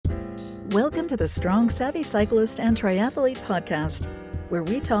Welcome to the Strong Savvy Cyclist and Triathlete podcast, where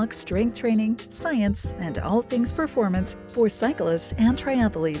we talk strength training, science, and all things performance for cyclists and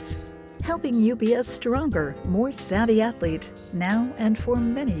triathletes, helping you be a stronger, more savvy athlete now and for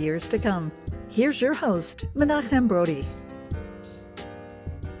many years to come. Here's your host, Menachem Brody.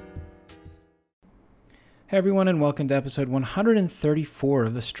 Hey everyone, and welcome to episode 134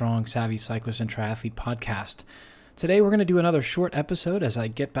 of the Strong Savvy Cyclist and Triathlete podcast. Today we're going to do another short episode as I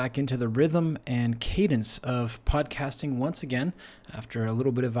get back into the rhythm and cadence of podcasting once again after a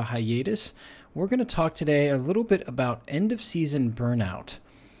little bit of a hiatus. We're going to talk today a little bit about end-of-season burnout.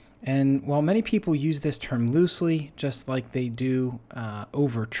 And while many people use this term loosely, just like they do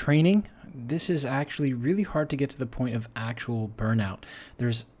overtraining, this is actually really hard to get to the point of actual burnout.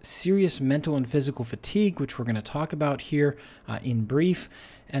 There's serious mental and physical fatigue, which we're going to talk about here in brief.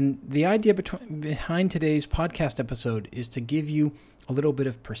 And the idea behind today's podcast episode is to give you a little bit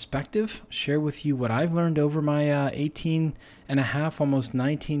of perspective, share with you what I've learned over my 18 and a half, almost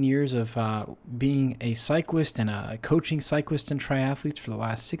 19 years of being a cyclist and coaching cyclists and triathletes for the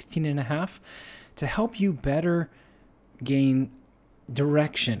last 16 and a half, to help you better gain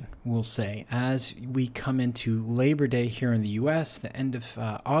direction, we'll say, as we come into Labor Day here in the U.S., the end of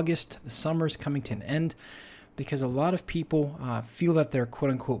August, the summer's coming to an end, because a lot of people feel that they're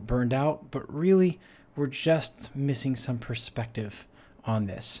quote-unquote burned out, but really we're just missing some perspective on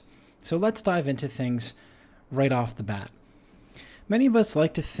this. So let's dive into things right off the bat. Many of us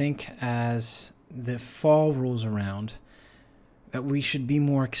like to think as the fall rolls around that we should be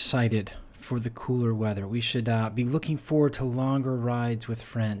more excited for the cooler weather. We should be looking forward to longer rides with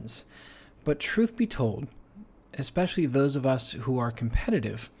friends. But truth be told, especially those of us who are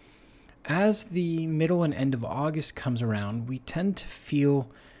competitive, as the middle and end of August comes around, we tend to feel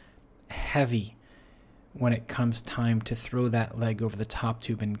heavy when it comes time to throw that leg over the top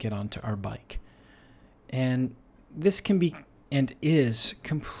tube and get onto our bike. And this can be and is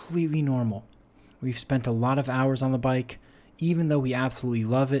completely normal. We've spent a lot of hours on the bike. Even though we absolutely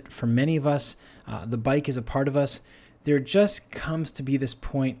love it, for many of us, the bike is a part of us. There just comes to be this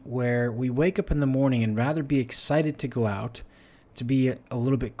point where we wake up in the morning and rather be excited to go out, to be a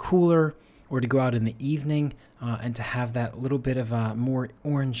little bit cooler, or to go out in the evening and to have that little bit of a more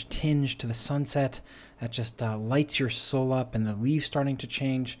orange tinge to the sunset that just lights your soul up, and the leaves starting to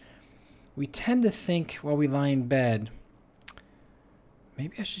change. We tend to think while we lie in bed,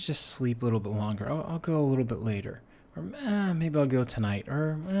 maybe I should just sleep a little bit longer. I'll go a little bit later. Or maybe I'll go tonight.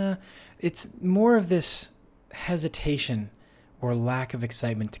 Or it's more of this hesitation or lack of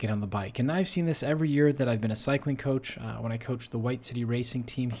excitement to get on the bike. And I've seen this every year that I've been a cycling coach. When I coached the White City Racing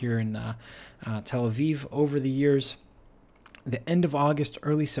team here in Tel Aviv over the years, the end of August,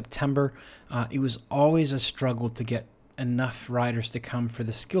 early September, it was always a struggle to get enough riders to come for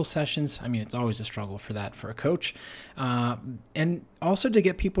the skill sessions. I mean, it's always a struggle for that for a coach. And also to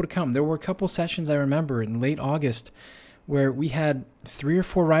get people to come. There were a couple sessions I remember in late August where we had 3 or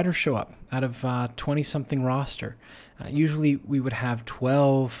 4 riders show up out of 20-something roster. Usually we would have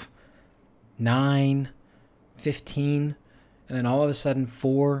 12, 9, 15, and then all of a sudden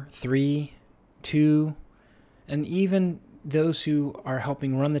 4, 3, 2, and even those who are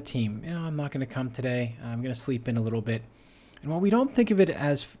helping run the team. I'm not going to come today. I'm going to sleep in a little bit. And while we don't think of it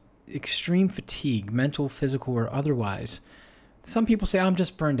as extreme fatigue, mental, physical, or otherwise, some people say, I'm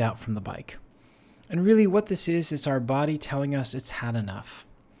just burned out from the bike. And really what this is our body telling us it's had enough.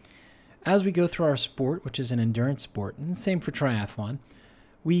 As we go through our sport, which is an endurance sport, and the same for triathlon,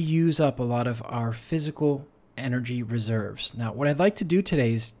 we use up a lot of our physical energy reserves. Now, what I'd like to do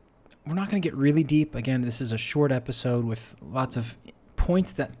today is we're not going to get really deep. Again, this is a short episode with lots of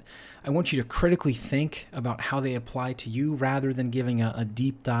points that I want you to critically think about how they apply to you rather than giving a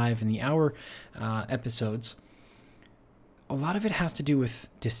deep dive in the hour episodes. A lot of it has to do with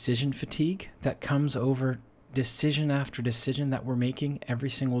decision fatigue that comes over decision after decision that we're making every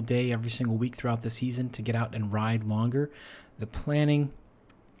single day, every single week throughout the season to get out and ride longer. The planning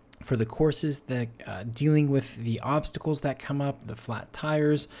for the courses, the dealing with the obstacles that come up, the flat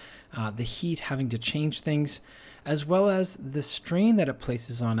tires, the heat, having to change things, as well as the strain that it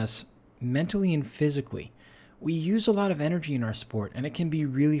places on us mentally and physically. We use a lot of energy in our sport, and it can be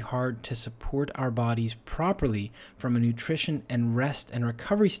really hard to support our bodies properly from a nutrition and rest and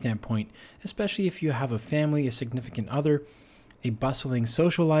recovery standpoint, especially if you have a family, a significant other, a bustling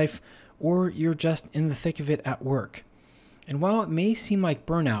social life, or you're just in the thick of it at work. And while it may seem like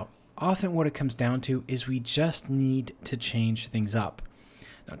burnout, often what it comes down to is we just need to change things up.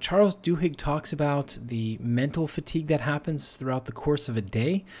 Now, Charles Duhigg talks about the mental fatigue that happens throughout the course of a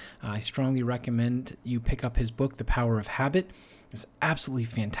day. I strongly recommend you pick up his book, The Power of Habit. It's absolutely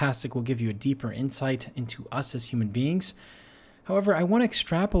fantastic. Will give you a deeper insight into us as human beings. However, I want to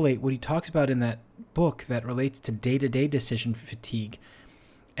extrapolate what he talks about in that book that relates to day-to-day decision fatigue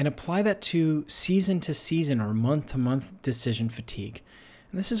and apply that to season or month-to-month decision fatigue.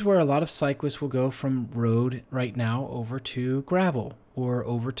 And this is where a lot of cyclists will go from road right now over to gravel or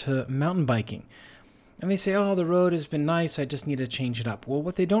over to mountain biking. And they say, oh, the road has been nice, I just need to change it up. Well,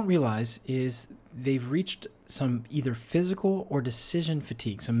 what they don't realize is they've reached some either physical or decision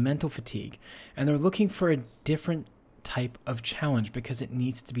fatigue, some mental fatigue, and they're looking for a different type of challenge because it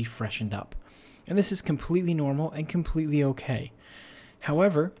needs to be freshened up. And this is completely normal and completely okay.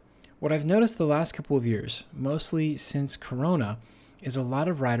 However, what I've noticed the last couple of years, mostly since Corona, is a lot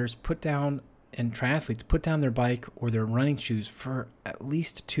of riders and triathletes put down their bike or their running shoes for at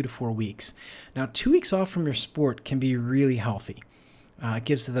least 2 to 4 weeks. Now, 2 weeks off from your sport can be really healthy. It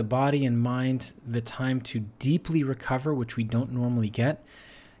gives the body and mind the time to deeply recover, which we don't normally get.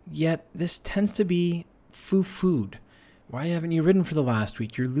 Yet, this tends to be food. Why haven't you ridden for the last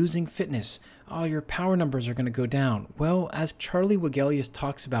week? You're losing fitness. Oh, your power numbers are going to go down. Well, as Charlie Wegelius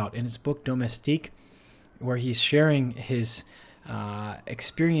talks about in his book Domestique, where he's sharing his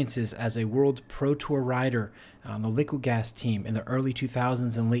experiences as a World Pro Tour rider on the liquid gas team in the early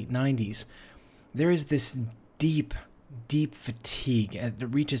 2000s and late 90s, there is this deep fatigue that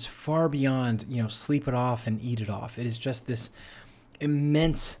reaches far beyond, sleep it off and eat it off. It is just this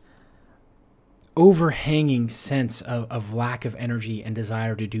immense overhanging sense of lack of energy and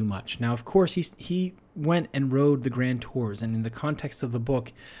desire to do much. Now, of course, he went and rode the Grand Tours, and in the context of the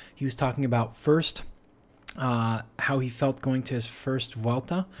book, he was talking about first how he felt going to his first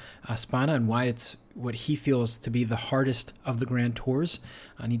Vuelta a España and why it's what he feels to be the hardest of the Grand Tours,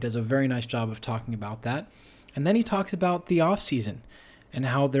 and he does a very nice job of talking about that. And then he talks about the off-season and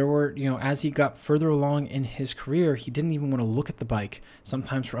how there were, as he got further along in his career, he didn't even want to look at the bike,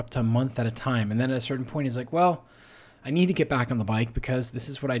 sometimes for up to a month at a time. And then at a certain point, he's like, well, I need to get back on the bike because this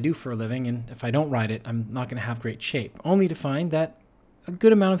is what I do for a living, and if I don't ride it, I'm not going to have great shape. Only to find that a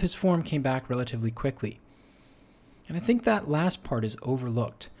good amount of his form came back relatively quickly. And I think that last part is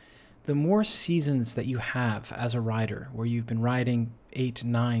overlooked. The more seasons that you have as a rider, where you've been riding 8,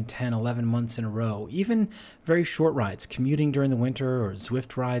 9, 10, 11 months in a row, even very short rides, commuting during the winter or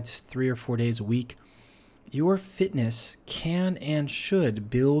Zwift rides 3 or 4 days a week, your fitness can and should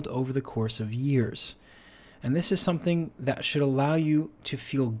build over the course of years. And this is something that should allow you to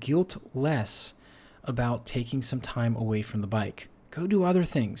feel guilt-less about taking some time away from the bike. Go do other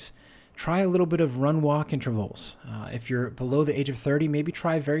things. Try a little bit of run-walk intervals. If you're below the age of 30, maybe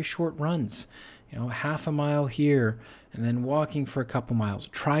try very short runs. Half a mile here and then walking for a couple miles.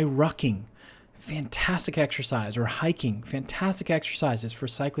 Try rucking. Fantastic exercise. Or hiking. Fantastic exercises for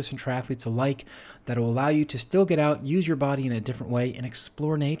cyclists and triathletes alike that will allow you to still get out, use your body in a different way, and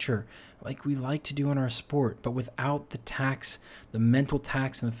explore nature like we like to do in our sport, but without the tax, the mental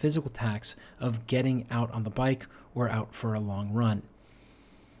tax and the physical tax of getting out on the bike or out for a long run.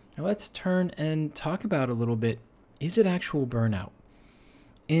 Now let's turn and talk about a little bit, is it actual burnout?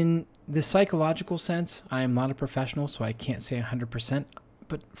 In the psychological sense, I am not a professional, so I can't say 100%,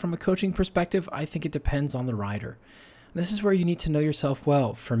 but from a coaching perspective, I think it depends on the rider. This is where you need to know yourself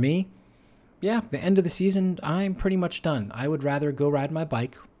well. For me, the end of the season, I'm pretty much done. I would rather go ride my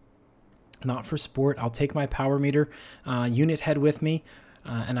bike, not for sport. I'll take my power meter unit head with me,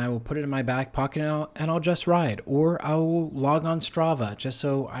 and I will put it in my back pocket and I'll just ride. Or I will log on Strava just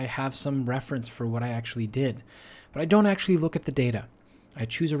so I have some reference for what I actually did. But I don't actually look at the data. I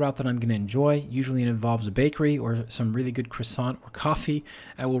choose a route that I'm going to enjoy. Usually it involves a bakery or some really good croissant or coffee.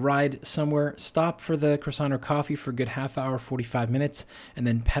 I will ride somewhere, stop for the croissant or coffee for a good half hour, 45 minutes, and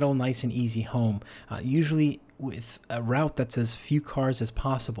then pedal nice and easy home, usually with a route that's as few cars as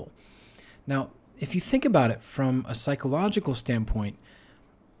possible. Now, if you think about it from a psychological standpoint,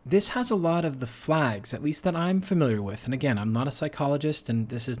 this has a lot of the flags, at least that I'm familiar with. And again, I'm not a psychologist and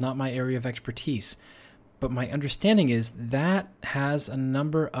this is not my area of expertise. But my understanding is that has a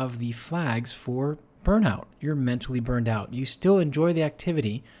number of the flags for burnout. You're mentally burned out. You still enjoy the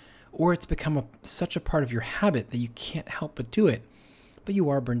activity, or it's become such a part of your habit that you can't help but do it, but you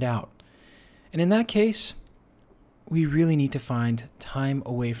are burned out. And in that case, we really need to find time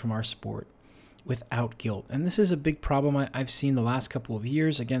away from our sport without guilt. And this is a big problem I've seen the last couple of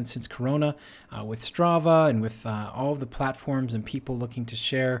years, again, since Corona, with Strava and with all of the platforms and people looking to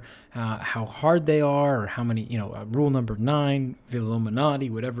share how hard they are or how many, rule number 9,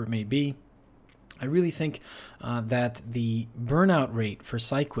 Illuminati, whatever it may be. I really think that the burnout rate for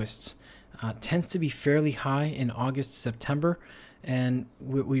cyclists tends to be fairly high in August, September, and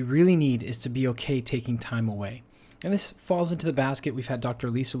what we really need is to be okay taking time away. And this falls into the basket. We've had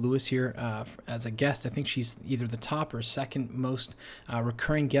Dr. Lisa Lewis here as a guest. I think she's either the top or second most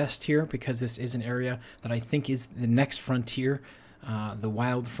recurring guest here, because this is an area that I think is the next frontier, the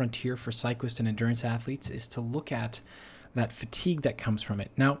wild frontier for cyclists and endurance athletes, is to look at that fatigue that comes from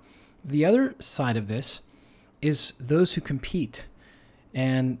it. Now, the other side of this is those who compete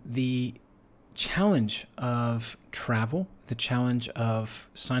and the challenge of travel, the challenge of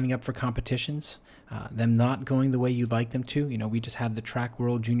signing up for competitions, them not going the way you'd like them to. We just had the Track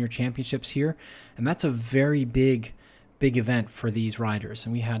World Junior Championships here, and that's a very big event for these riders.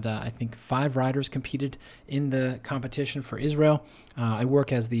 And we had, I think, 5 riders competed in the competition for Israel. I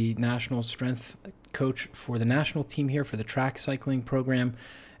work as the national strength coach for the national team here for the track cycling program.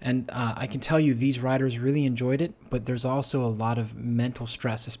 And I can tell you these riders really enjoyed it, but there's also a lot of mental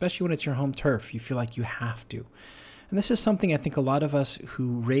stress, especially when it's your home turf. You feel like you have to. And this is something I think a lot of us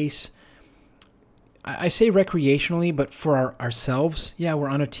who race, I say recreationally, but for ourselves, yeah, we're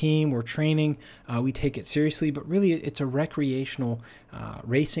on a team, we're training, we take it seriously, but really it's a recreational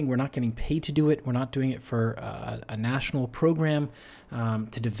racing. We're not getting paid to do it. We're not doing it for a national program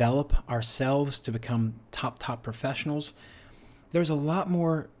to develop ourselves to become top professionals. There's a lot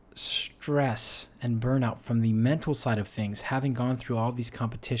more stress and burnout from the mental side of things, having gone through all these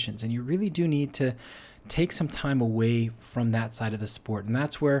competitions. And you really do need to take some time away from that side of the sport. And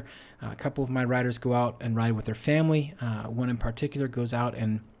that's where a couple of my riders go out and ride with their family. One in particular goes out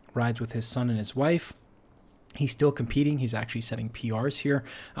and rides with his son and his wife. He's still competing. He's actually setting PRs here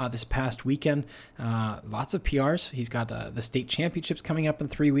this past weekend. Lots of PRs. He's got the state championships coming up in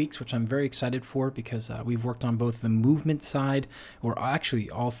 3 weeks, which I'm very excited for, because we've worked on both the movement side, or actually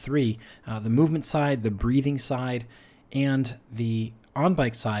all three, the movement side, the breathing side, and the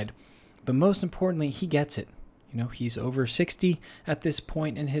on-bike side. But most importantly, he gets it. He's over 60 at this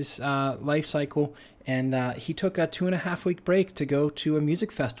point in his life cycle, and he took a 2.5-week break to go to a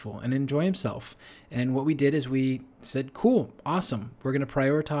music festival and enjoy himself. And what we did is we said, cool, awesome. We're going to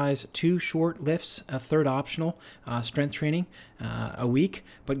prioritize 2 short lifts, a third optional, strength training a week,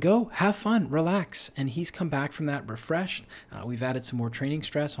 but go have fun, relax. And he's come back from that refreshed. We've added some more training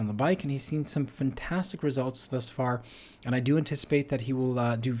stress on the bike, and he's seen some fantastic results thus far. And I do anticipate that he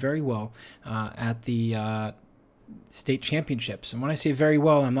will do very well at the state championships. And when I say very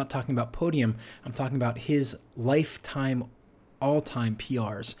well, I'm not talking about podium. I'm talking about his lifetime, all-time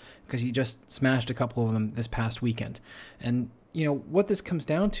PRs, because he just smashed a couple of them this past weekend. And what this comes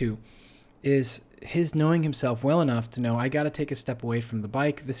down to is his knowing himself well enough to know, I got to take a step away from the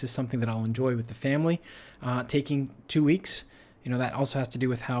bike. This is something that I'll enjoy with the family. Taking 2 weeks, that also has to do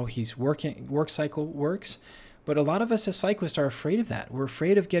with how his work cycle works. But a lot of us as cyclists are afraid of that. We're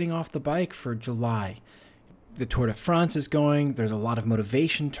afraid of getting off the bike for July. The Tour de France is going. There's a lot of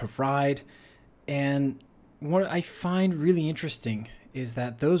motivation to ride. And what I find really interesting is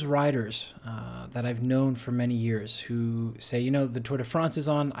that those riders that I've known for many years who say, the Tour de France is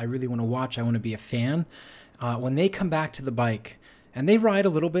on, I really want to watch, I want to be a fan. When they come back to the bike, and they ride a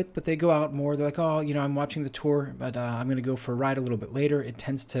little bit, but they go out more, they're like, oh, I'm watching the Tour, but I'm going to go for a ride a little bit later. It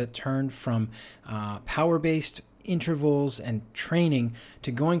tends to turn from power-based intervals and training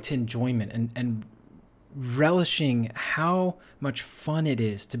to going to enjoyment and relishing how much fun it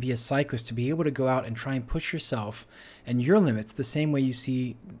is to be a cyclist, to be able to go out and try and push yourself and your limits the same way you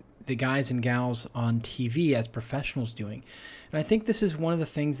see the guys and gals on TV as professionals doing. And I think this is one of the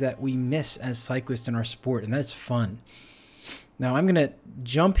things that we miss as cyclists in our sport, and that's fun. Now, I'm going to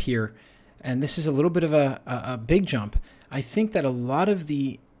jump here, and this is a little bit of a big jump. I think that a lot of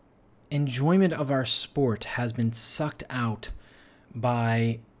the enjoyment of our sport has been sucked out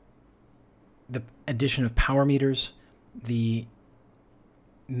by the addition of power meters, the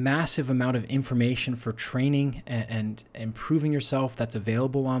massive amount of information for training and improving yourself that's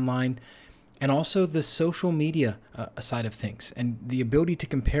available online, and also the social media side of things, and the ability to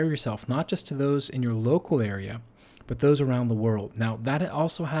compare yourself not just to those in your local area, but those around the world. Now, that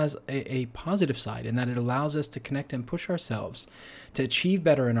also has a positive side in that it allows us to connect and push ourselves to achieve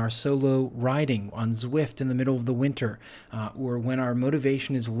better in our solo riding on Zwift in the middle of the winter, or when our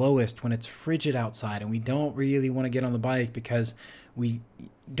motivation is lowest, when it's frigid outside and we don't really want to get on the bike because we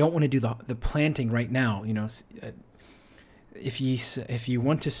don't want to do the planting right now. If you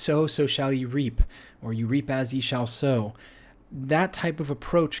want to sow, so shall you reap, or you reap as ye shall sow. That type of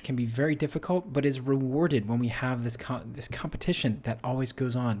approach can be very difficult, but is rewarded when we have this competition that always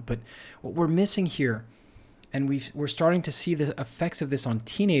goes on. But what we're missing here and we're starting to see the effects of this on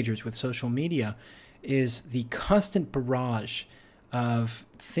teenagers with social media, is the constant barrage of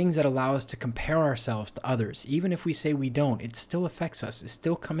things that allow us to compare ourselves to others. Even if we say we don't, it still affects us. It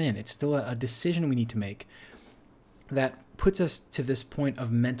still come in. It's still a decision we need to make that puts us to this point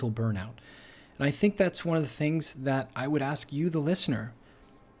of mental burnout. And I think that's one of the things that I would ask you, the listener.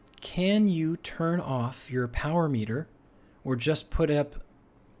 Can you turn off your power meter, or just put up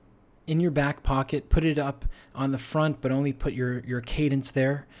in your back pocket, put it up on the front, but only put your cadence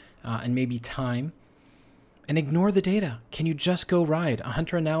there and maybe time, and ignore the data? Can you just go ride?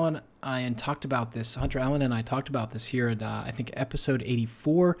 Hunter Allen and I talked about this here at, I think, episode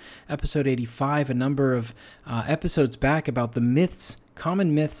 84, episode 85, a number of episodes back, about the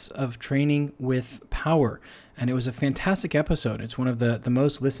common myths of training with power. And it was a fantastic episode. It's one of the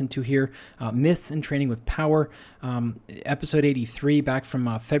most listened to here. Myths in Training with Power, episode 83, back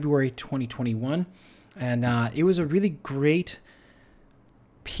from February 2021. And it was a really great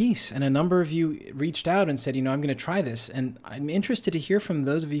piece. And a number of you reached out and said, I'm going to try this. And I'm interested to hear from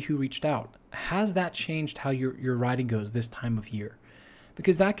those of you who reached out. Has that changed how your riding goes this time of year?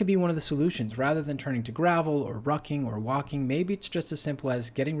 Because that could be one of the solutions. Rather than turning to gravel or rucking or walking, maybe it's just as simple as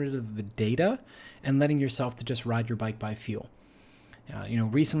getting rid of the data and letting yourself to just ride your bike by feel.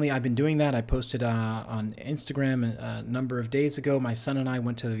 Recently I've been doing that. I posted on Instagram a number of days ago. My son and I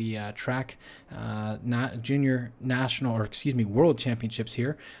went to the track junior national, world championships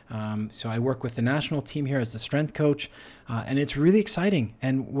here. So I work with the national team here as the strength coach, and it's really exciting.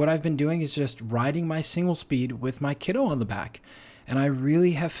 And what I've been doing is just riding my single speed with my kiddo on the back. And I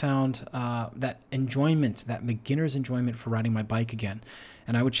really have found that enjoyment, that beginner's enjoyment for riding my bike again.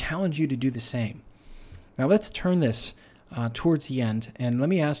 And I would challenge you to do the same. Now let's turn this towards the end, and let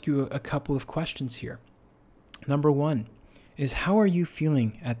me ask you a couple of questions here. Number one is, how are you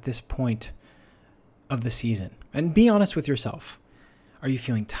feeling at this point of the season? And be honest with yourself. Are you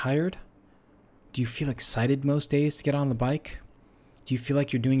feeling tired? Do you feel excited most days to get on the bike? Do you feel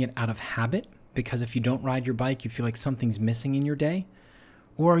like you're doing it out of habit? Because if you don't ride your bike, you feel like something's missing in your day?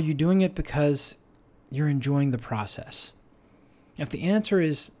 Or are you doing it because you're enjoying the process? If the answer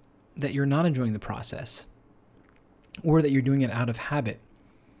is that you're not enjoying the process, or that you're doing it out of habit,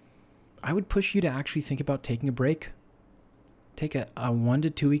 I would push you to actually think about taking a break. Take a 1 to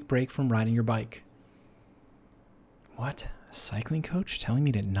 2 week break from riding your bike. What? A cycling coach telling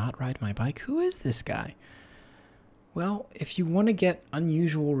me to not ride my bike? Who is this guy? Well, if you want to get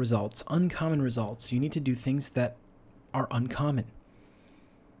unusual results, uncommon results, you need to do things that are uncommon.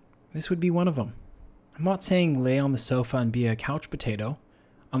 This would be one of them. I'm not saying lay on the sofa and be a couch potato,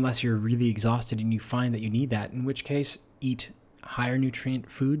 unless you're really exhausted and you find that you need that, in which case eat higher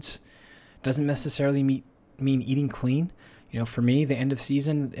nutrient foods. Doesn't necessarily mean eating clean. For me, the end of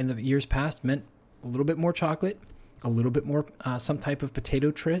season in the years past meant a little bit more chocolate, a little bit more some type of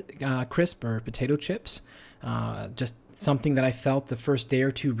potato crisp or potato chips. Just something that I felt the first day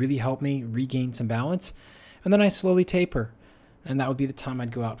or two really helped me regain some balance. And then I slowly taper. And that would be the time I'd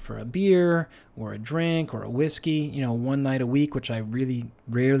go out for a beer or a drink or a whiskey, one night a week, which I really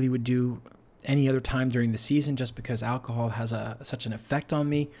rarely would do any other time during the season, just because alcohol has such an effect on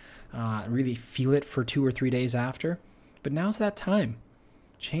me. I really feel it for 2 or 3 days after. But now's that time.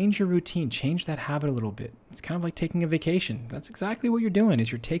 Change your routine, change that habit a little bit. It's kind of like taking a vacation. That's exactly what you're doing,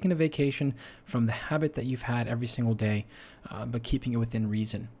 is you're taking a vacation from the habit that you've had every single day, but keeping it within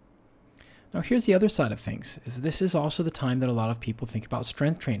reason. Now, here's the other side of things, is this is also the time that a lot of people think about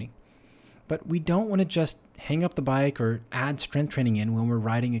strength training. But we don't want to just hang up the bike or add strength training in when we're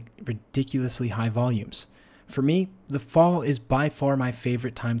riding at ridiculously high volumes. For me, the fall is by far my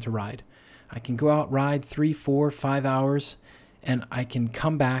favorite time to ride. I can go out, ride 3, 4, 5 hours, and I can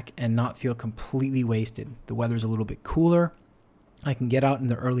come back and not feel completely wasted. The weather's a little bit cooler. I can get out in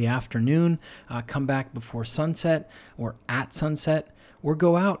the early afternoon, come back before sunset or at sunset, or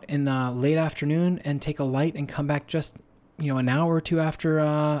go out in late afternoon and take a light and come back just an hour or two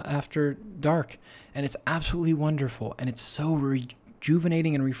after dark. And it's absolutely wonderful, and it's so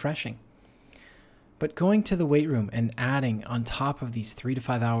rejuvenating and refreshing. But going to the weight room and adding on top of these 3 to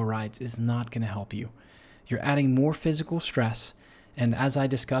 5 hour rides is not going to help you. You're adding more physical stress, and as I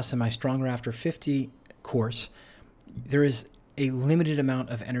discuss in my Stronger After 50 course, there is a limited amount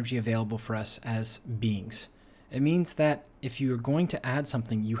of energy available for us as beings. It means that if you're going to add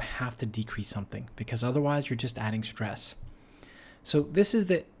something, you have to decrease something, because otherwise you're just adding stress. So this is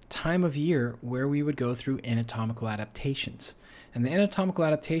the time of year where we would go through anatomical adaptations. And the anatomical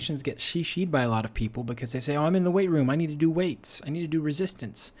adaptations get shied by a lot of people because they say, I'm in the weight room, I need to do weights, I need to do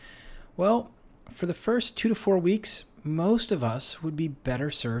resistance. Well, for the first 2 to 4 weeks, most of us would be better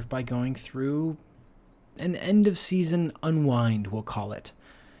served by going through an end-of-season unwind, we'll call it.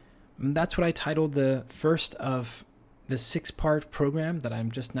 And that's what I titled the first of the 6-part program that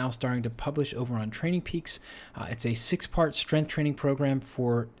I'm just now starting to publish over on Training Peaks. It's a 6-part strength training program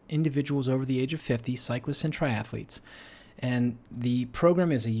for individuals over the age of 50, cyclists and triathletes. And the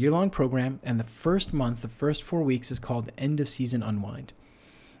program is a year-long program, and the first month, the first 4 weeks, is called the End-of-Season Unwind.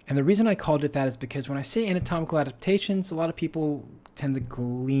 And the reason I called it that is because when I say anatomical adaptations, a lot of people tend to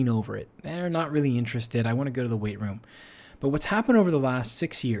glean over it. They're not really interested. I want to go to the weight room. But what's happened over the last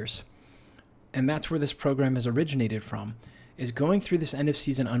 6 years, and that's where this program has originated from, is going through this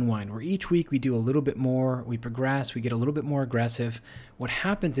end-of-season unwind, where each week we do a little bit more, we progress, we get a little bit more aggressive. What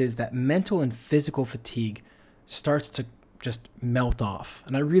happens is that mental and physical fatigue starts to just melt off.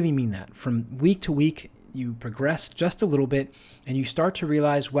 And I really mean that. From week to week, you progress just a little bit, and you start to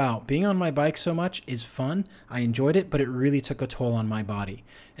realize, wow, being on my bike so much is fun. I enjoyed it, but it really took a toll on my body.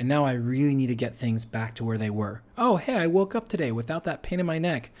 And now I really need to get things back to where they were. Oh, hey, I woke up today without that pain in my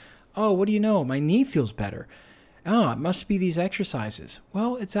neck. Oh, what do you know? My knee feels better. Oh, it must be these exercises.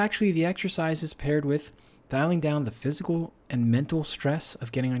 Well, it's actually the exercises paired with dialing down the physical and mental stress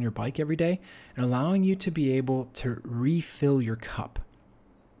of getting on your bike every day and allowing you to be able to refill your cup.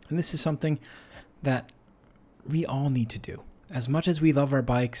 And this is something that we all need to do. As much as we love our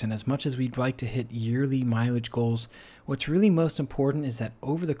bikes and as much as we'd like to hit yearly mileage goals, what's really most important is that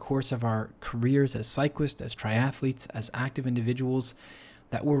over the course of our careers as cyclists, as triathletes, as active individuals,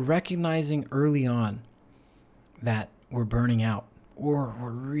 that we're recognizing early on that we're burning out, or we're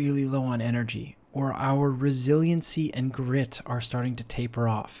really low on energy, or our resiliency and grit are starting to taper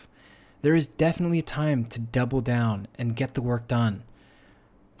off. There is definitely a time to double down and get the work done.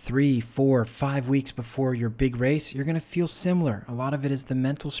 3, 4, 5 weeks before your big race, you're going to feel similar. A lot of it is the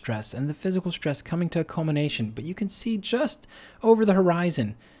mental stress and the physical stress coming to a culmination, but you can see just over the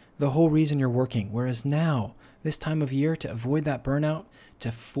horizon the whole reason you're working. Whereas now, this time of year, to avoid that burnout, to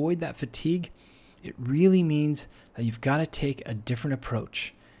avoid that fatigue, it really means that you've got to take a different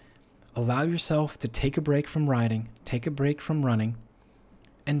approach. Allow yourself to take a break from riding, take a break from running,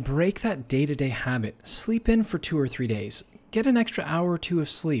 and break that day-to-day habit. Sleep in for 2 or 3 days. Get an extra hour or 2 of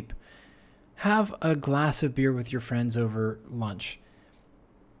sleep. Have a glass of beer with your friends over lunch,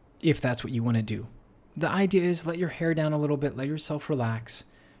 if that's what you want to do. The idea is let your hair down a little bit, let yourself relax.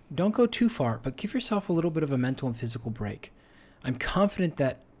 Don't go too far, but give yourself a little bit of a mental and physical break. I'm confident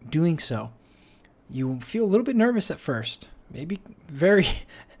that doing so, you will feel a little bit nervous at first, maybe very,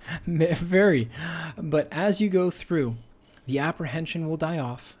 but as you go through, the apprehension will die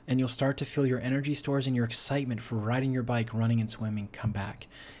off, and you'll start to feel your energy stores and your excitement for riding your bike, running and swimming come back.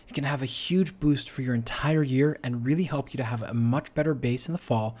 It can have a huge boost for your entire year and really help you to have a much better base in the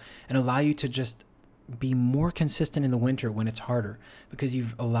fall and allow you to just be more consistent in the winter when it's harder, because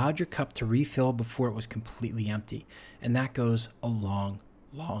you've allowed your cup to refill before it was completely empty. And that goes a long,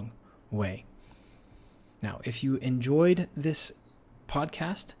 long way. Now, if you enjoyed this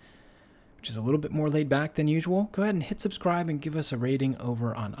podcast, which is a little bit more laid back than usual, go ahead and hit subscribe and give us a rating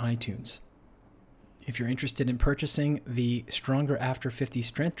over on iTunes. If you're interested in purchasing the Stronger After 50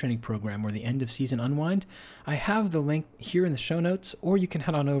 Strength Training Program or the End of Season Unwind, I have the link here in the show notes, or you can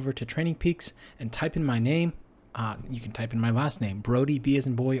head on over to Training Peaks and type in my name. You can type in my last name, Brody, B as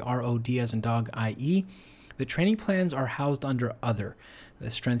in boy, R-O-D as in dog, I-E. The training plans are housed under Other, the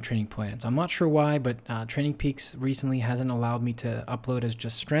strength training plans. I'm not sure why, but Training Peaks recently hasn't allowed me to upload as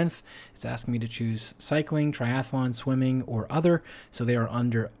just strength. It's asking me to choose cycling, triathlon, swimming, or other. So they are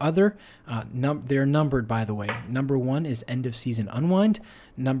under Other. They're numbered, by the way. Number 1 is End of Season Unwind.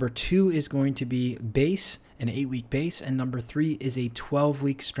 Number 2 is going to be Base, an 8-week base, and number 3 is a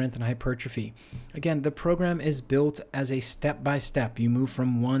 12-week strength and hypertrophy. Again, the program is built as a step-by-step. You move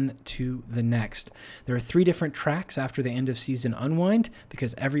from one to the next. There are 3 different tracks after the End of Season Unwind,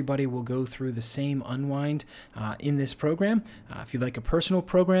 because everybody will go through the same unwind in this program. If you like a personal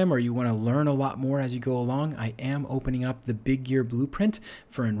program or you want to learn a lot more as you go along, I am opening up the Big Year Blueprint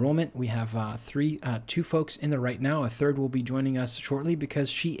for enrollment. We have 2 folks in there right now. A third will be joining us shortly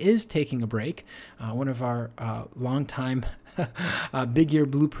because she is taking a break. One of our longtime Big Year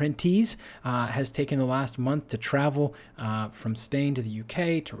Blueprintees has taken the last month to travel from Spain to the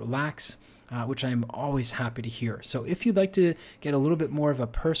UK to relax, which I'm always happy to hear. So if you'd like to get a little bit more of a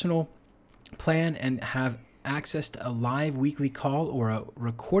personal plan and have access to a live weekly call or a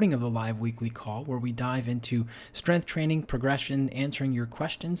recording of the live weekly call where we dive into strength training, progression, answering your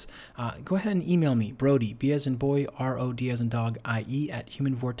questions, go ahead and email me, Brody, B as in boy, R-O-D as in dog, I-E, at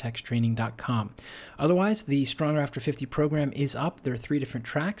humanvortextraining.com. Otherwise, the Stronger After 50 program is up. There are 3 different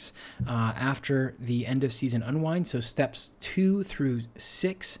tracks after the end of season unwind. So steps 2 through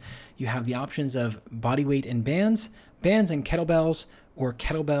 6, you have the options of body weight and bands and kettlebells, or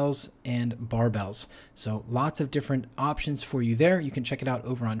kettlebells and barbells. So lots of different options for you there. You can check it out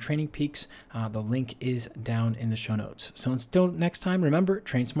over on Training Peaks. The link is down in the show notes. So until next time, remember,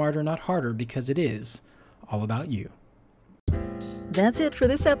 train smarter, not harder, because it is all about you. That's it for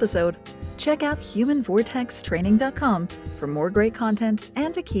this episode. Check out humanvortextraining.com for more great content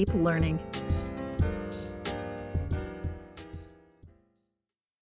and to keep learning.